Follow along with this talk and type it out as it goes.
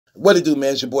What it do,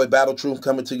 man? It's your boy Battle Truth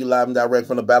coming to you live and direct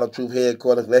from the Battle Truth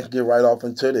headquarters. Let's get right off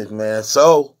into this, man.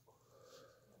 So,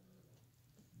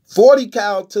 40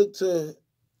 Cal took to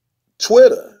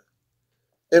Twitter,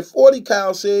 and 40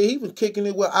 Cal said he was kicking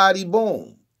it with Ahdi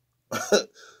Boom.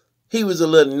 He was a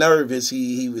little nervous.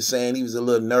 He was saying he was a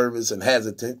little nervous and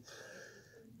hesitant.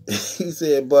 He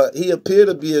said, but he appeared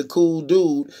to be a cool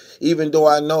dude, even though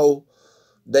I know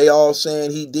they all saying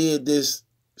he did this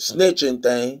snitching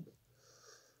thing.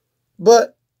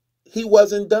 But he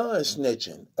wasn't done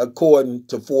snitching, according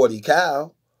to 40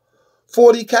 Cal.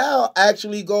 40 Cal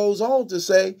actually goes on to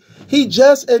say, he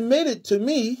just admitted to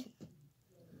me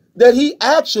that he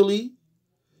actually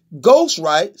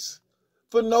ghostwrites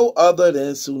for no other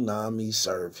than Tsunami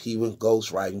Surf. He was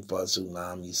ghostwriting for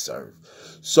Tsunami Surf.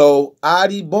 So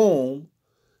Ahdi Boom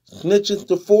snitches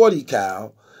to 40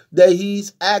 Cal that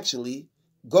he's actually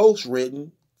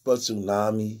ghostwritten for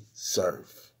Tsunami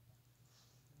Surf.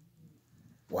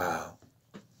 Wow.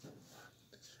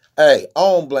 Hey, I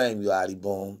don't blame you, Ahdi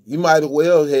Boom. You might as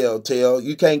well, hell, tell.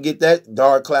 You can't get that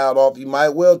dark cloud off. You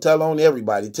might well tell on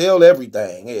everybody. Tell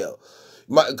everything, hell.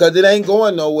 Because it ain't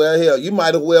going nowhere, hell. You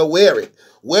might as well wear it.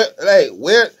 Wear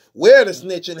the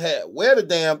snitching hat. Wear the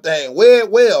damn thing. Wear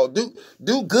it well. Do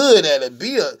good at it.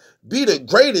 Be the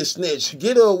greatest snitch.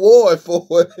 Get an award for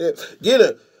it.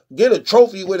 Get a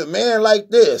trophy with a man like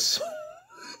this.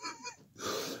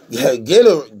 Yeah,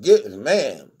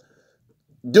 man.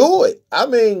 Do it. I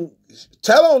mean,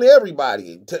 tell on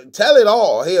everybody. Tell it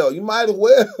all. Hell, you might as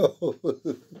well.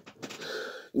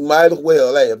 You might as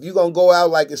well. Hey, if you're going to go out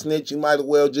like a snitch, you might as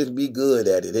well just be good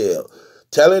at it. Hell,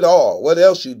 tell it all. What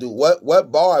else you do?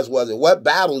 What bars was it? What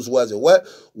battles was it?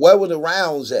 Where were the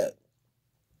rounds at?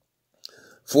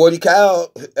 40 Cal,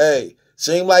 hey,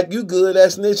 seem like you good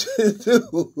at snitching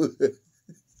too.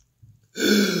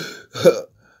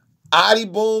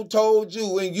 Ahdi Boom told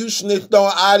you and you snitched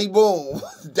on Ahdi Boom.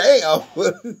 Damn.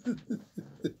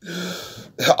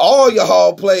 All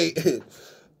y'all play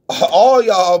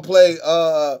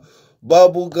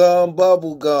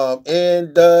bubblegum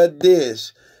in the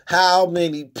dish. How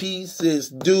many pieces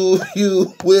do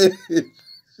you wish?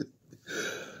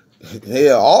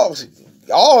 Yeah,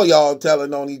 all y'all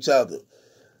telling on each other.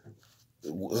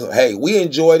 Hey, we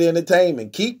enjoy the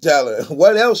entertainment. Keep telling.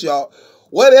 What else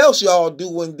y'all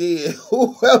do and did?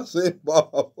 Who else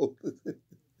involved?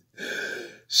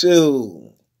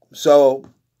 Shoot. So,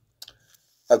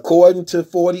 according to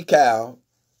 40 Cal,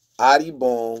 Ahdi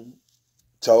Boom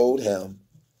told him,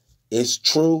 it's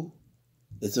true.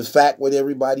 It's a fact what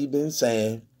everybody been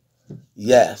saying.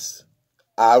 Yes,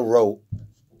 I wrote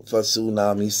for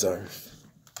Tsunami Surf.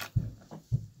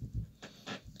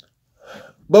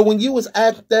 But when you was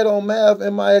asked that on Mav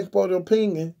and my expert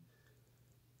opinion,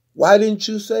 why didn't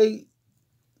you say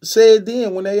it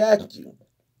then when they asked you?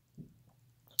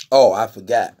 Oh, I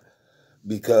forgot.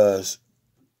 Because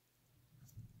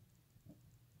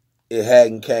it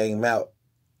hadn't came out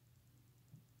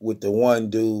with the one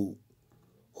dude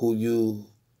who you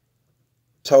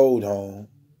told on.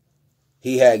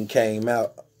 He hadn't came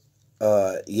out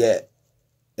yet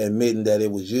admitting that it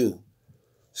was you.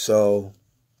 So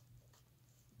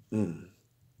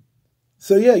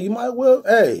yeah, you might well,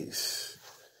 hey,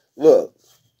 look,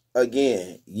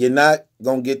 again, you're not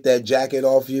going to get that jacket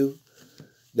off you.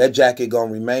 That jacket going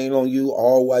to remain on you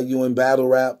all while you in battle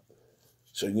rap.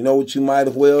 So you know what you might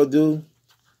as well do?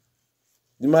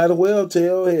 You might as well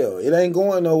tell, hell, it ain't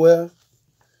going nowhere.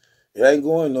 It ain't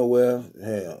going nowhere.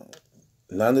 Hell,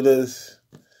 none of this.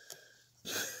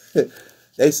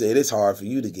 They said it's hard for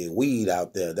you to get weed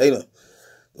out there. The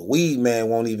weed man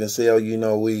won't even sell you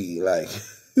no weed. Like,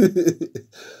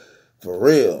 for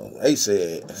real. They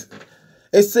said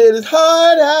it's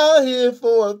hard out here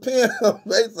for a pimp.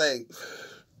 They say,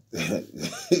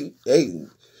 hey,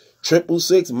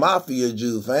 666 Mafia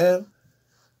Jew, fam.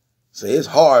 Say it's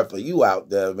hard for you out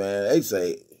there, man. They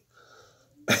say,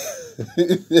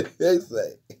 the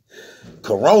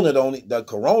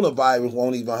coronavirus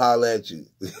won't even holler at you.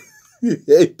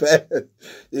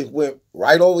 It went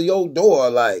right over your door,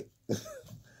 like,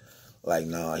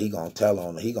 nah, he gonna tell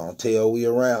we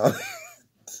around.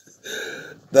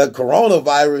 The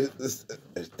coronavirus,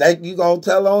 think you gonna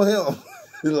tell on him?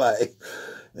 Like,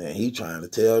 man, he trying to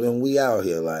tell them we out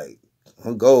here. Like,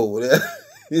 I'm go over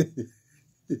there.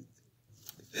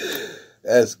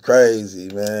 That's crazy,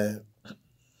 man.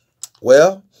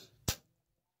 Well,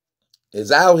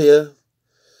 it's out here,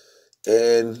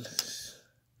 and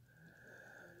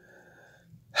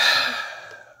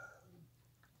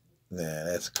man,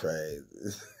 that's crazy.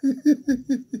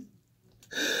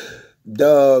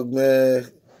 Dog, man,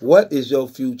 what is your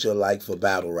future like for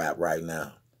battle rap right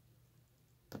now?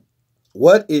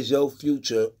 What is your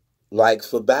future like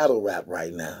for battle rap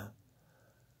right now?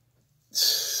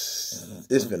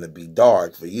 It's gonna be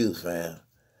dark for you, fam.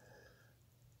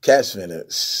 Cat's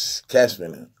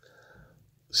finna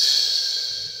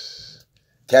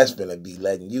be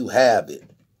letting you have it.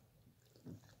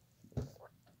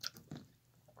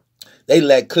 They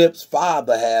let Clip's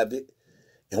father have it.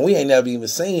 And we ain't never even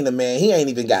seen the man. He ain't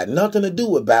even got nothing to do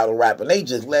with battle rap. And they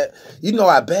just let, you know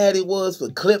how bad it was for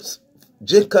Clips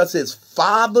just because his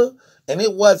father and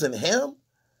it wasn't him?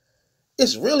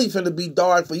 It's really finna be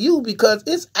dark for you because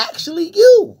it's actually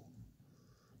you.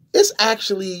 It's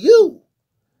actually you.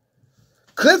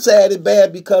 Clips had it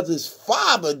bad because his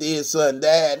father did something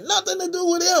that had nothing to do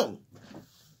with him.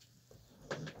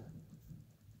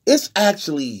 It's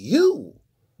actually you.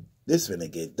 This finna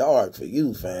get dark for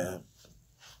you, fam.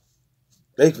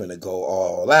 They finna go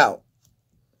all out.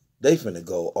 They finna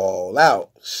go all out.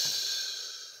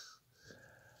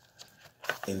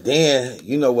 And then,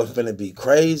 you know what's finna be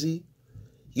crazy?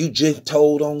 You just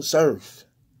told on Surf.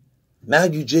 Now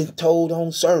you just told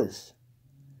on Surf.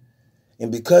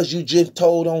 And because you just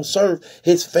told on Surf,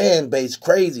 his fan base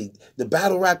crazy. The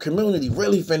battle rap community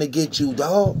really finna get you,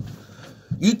 dog.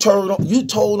 You told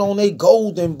on a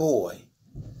golden boy.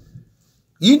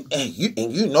 You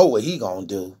know what he gonna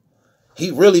do. He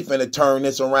really finna turn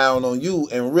this around on you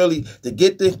and really, to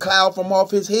get this cloud from off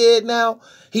his head now,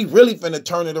 he really finna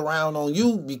turn it around on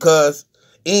you because,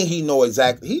 and he know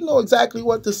exactly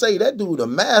what to say. That dude a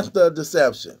master of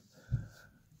deception.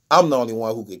 I'm the only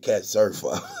one who could catch Surf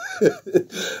up.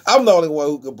 I'm the only one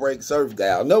who could break Surf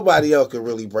down. Nobody else can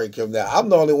really break him down. I'm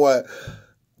the only one.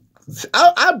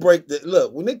 I break the,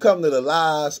 look, when it comes to the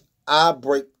lies, I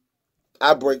break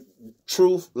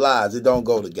truth, lies. It don't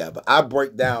go together. I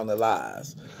break down the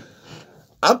lies.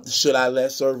 Should I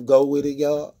let Surf go with it,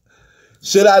 y'all?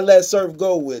 Should I let Surf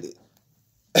go with it?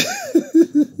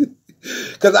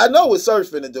 Because I know what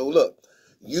Surf's finna do. Look,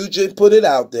 you just put it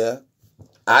out there.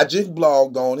 I just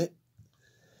blogged on it.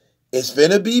 It's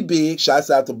finna be big.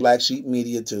 Shouts out to Black Sheep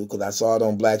Media too, because I saw it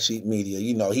on Black Sheep Media.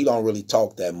 You know, he don't really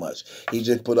talk that much. He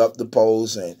just put up the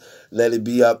post and let it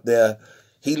be up there.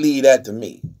 He leave that to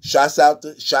me. Shouts out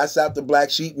to Black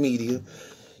Sheep Media.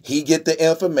 He get the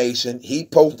information. He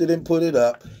posted and put it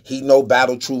up. He know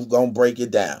Battle Truth gonna break it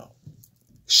down.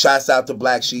 Shouts out to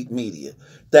Black Sheep Media.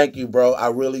 Thank you, bro. I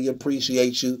really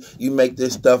appreciate you. You make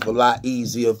this stuff a lot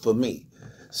easier for me.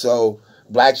 So,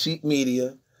 Black Sheep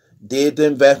Media did the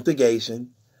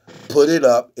investigation, put it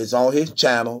up. It's on his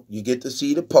channel. You get to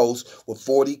see the post with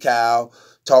 40 Cal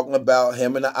talking about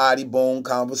him and the Ahdi Boom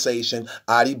conversation.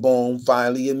 Ahdi Boom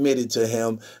finally admitted to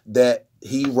him that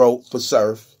he wrote for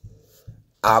Surf.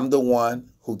 I'm the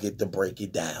one who get to break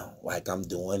it down like I'm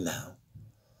doing now.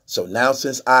 So now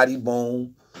since Ahdi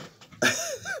Boom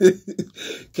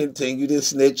continue to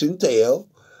snitch and tell,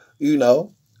 you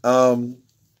know,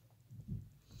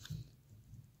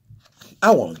 I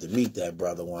wanted to meet that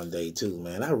brother one day too,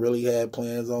 man. I really had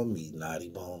plans on meeting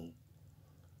Ahdi Boom.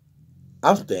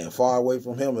 I'm staying far away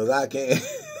from him as I can.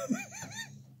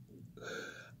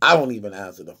 I don't even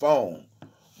answer the phone.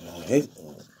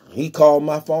 He called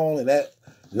my phone and that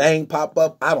name pop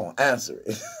up, I don't answer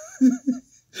it.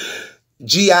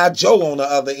 G.I. Joe on the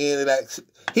other end of that.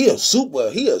 He a super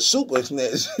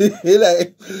snitch.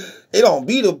 It don't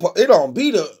be the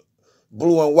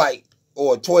blue and white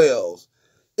or 12s.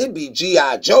 It be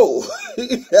G.I. Joe.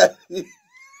 He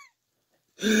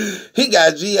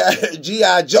got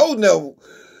G.I. Joe now.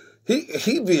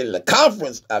 He be in a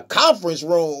conference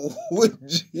room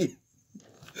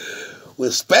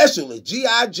with specialists.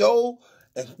 G.I. Joe,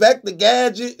 Inspector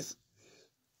Gadgets,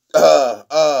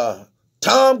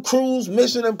 Tom Cruise,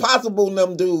 Mission Impossible, and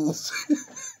them dudes.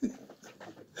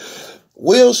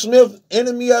 Will Smith,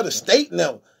 Enemy of the State,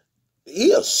 now.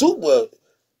 He a super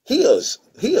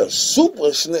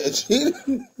snitch.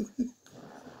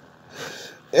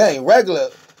 It ain't regular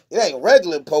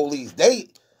police.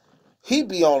 He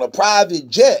be on a private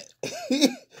jet. He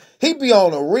be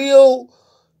on a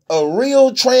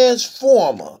real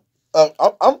transformer.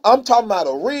 I'm talking about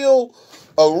a real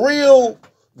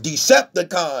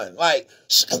Decepticon. Like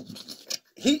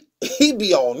he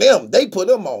be on them. They put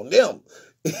him on them.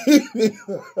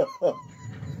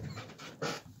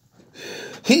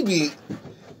 He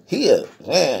a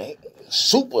man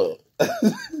super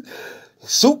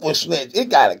snitch. He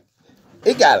got a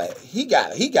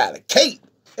cape.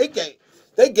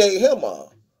 They gave him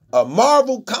a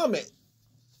Marvel comic,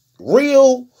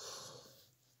 real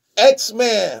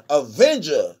X-Man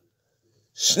Avenger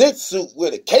snitch suit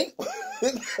with a cape.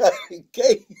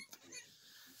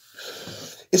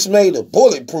 It's made of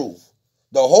bulletproof.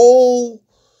 The whole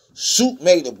suit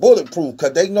made of bulletproof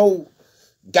because they know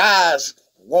guys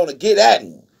want to get at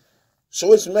him.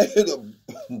 So it's made of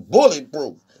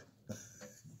bulletproof.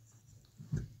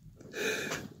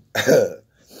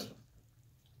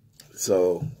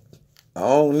 So, I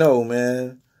don't know,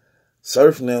 man.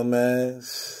 Surf now, man.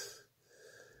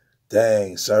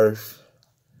 Dang, Surf.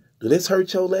 Do this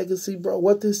hurt your legacy, bro?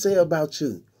 What this say about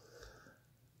you?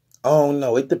 I don't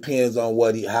know. It depends on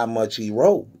how much he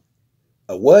wrote.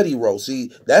 Or what he wrote.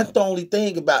 See, that's the only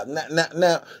thing about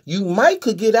now, you might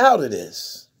could get out of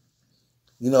this.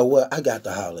 You know what? I got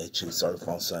to holler at you, Surf,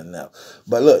 on something else.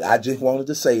 But look, I just wanted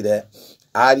to say that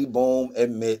Ahdi Boom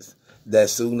admits that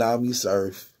Tsunami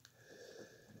Surf,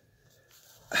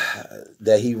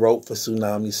 that he wrote for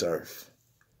Tsunami Surf.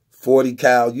 40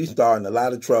 Cal, you starting a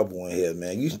lot of trouble in here,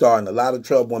 man. You starting a lot of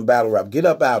trouble in battle rap. Get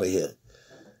up out of here.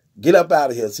 Get up out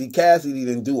of here. See, Cassidy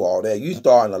didn't do all that. You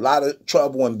starting a lot of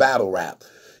trouble in battle rap.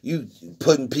 You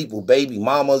putting people, baby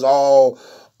mamas, all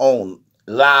on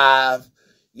live.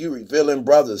 You revealing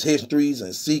brothers' histories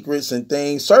and secrets and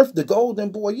things. Surf the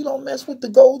Golden Boy. You don't mess with the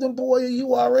Golden Boy or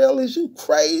URL. Is you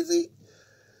crazy?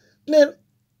 Man,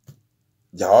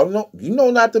 y'all know, you know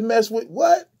not to mess with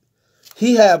what?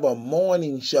 He have a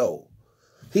morning show.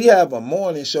 He have a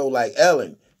morning show like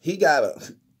Ellen. He got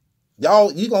a,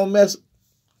 y'all, you messing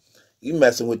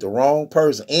with the wrong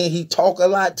person. And he talk a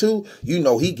lot too. You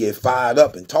know he get fired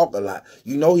up and talk a lot.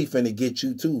 You know he finna get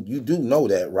you too. You do know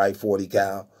that, right, 40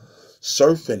 Cal?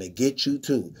 Surf finna get you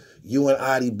too. You and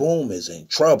Ahdi Boom is in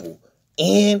trouble.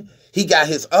 And he got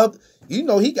his other, you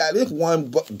know he got this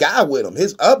one guy with him.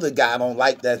 His other guy don't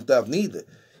like that stuff neither.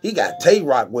 He got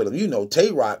Tay-Rock with him. You know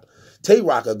Tay-Rock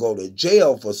will go to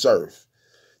jail for Surf.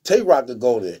 Tay-Rock will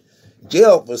go to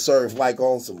jail for Surf like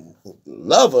on some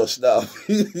lover stuff.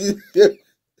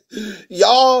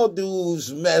 Y'all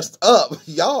dudes messed up.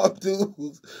 Y'all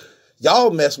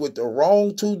mess with the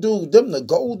wrong two dudes. Them the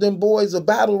Golden Boys of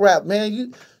battle rap, man.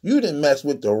 You didn't mess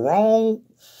with the wrong.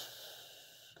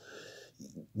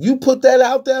 You put that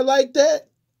out there like that,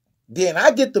 then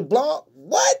I get the blog.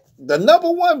 What? The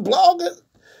number one blogger?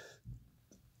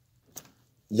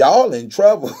 Y'all in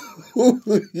trouble.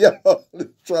 Y'all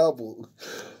in trouble.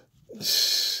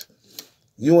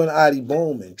 You and Ahdi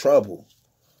Boom in trouble.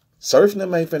 Surfing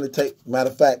them ain't finna take.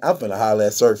 Matter of fact, I'm finna holler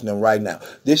at Surfing them right now.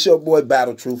 This your boy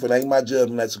Battle Truth. It ain't my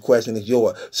judgment. That's a question. It's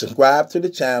yours. Subscribe to the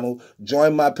channel.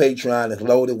 Join my Patreon. It's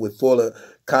loaded with fuller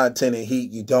content and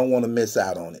heat. You don't want to miss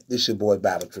out on it. This your boy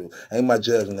Battle Truth. Ain't my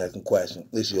judgment. That's a question.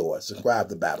 It's yours. Subscribe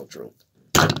to Battle Truth.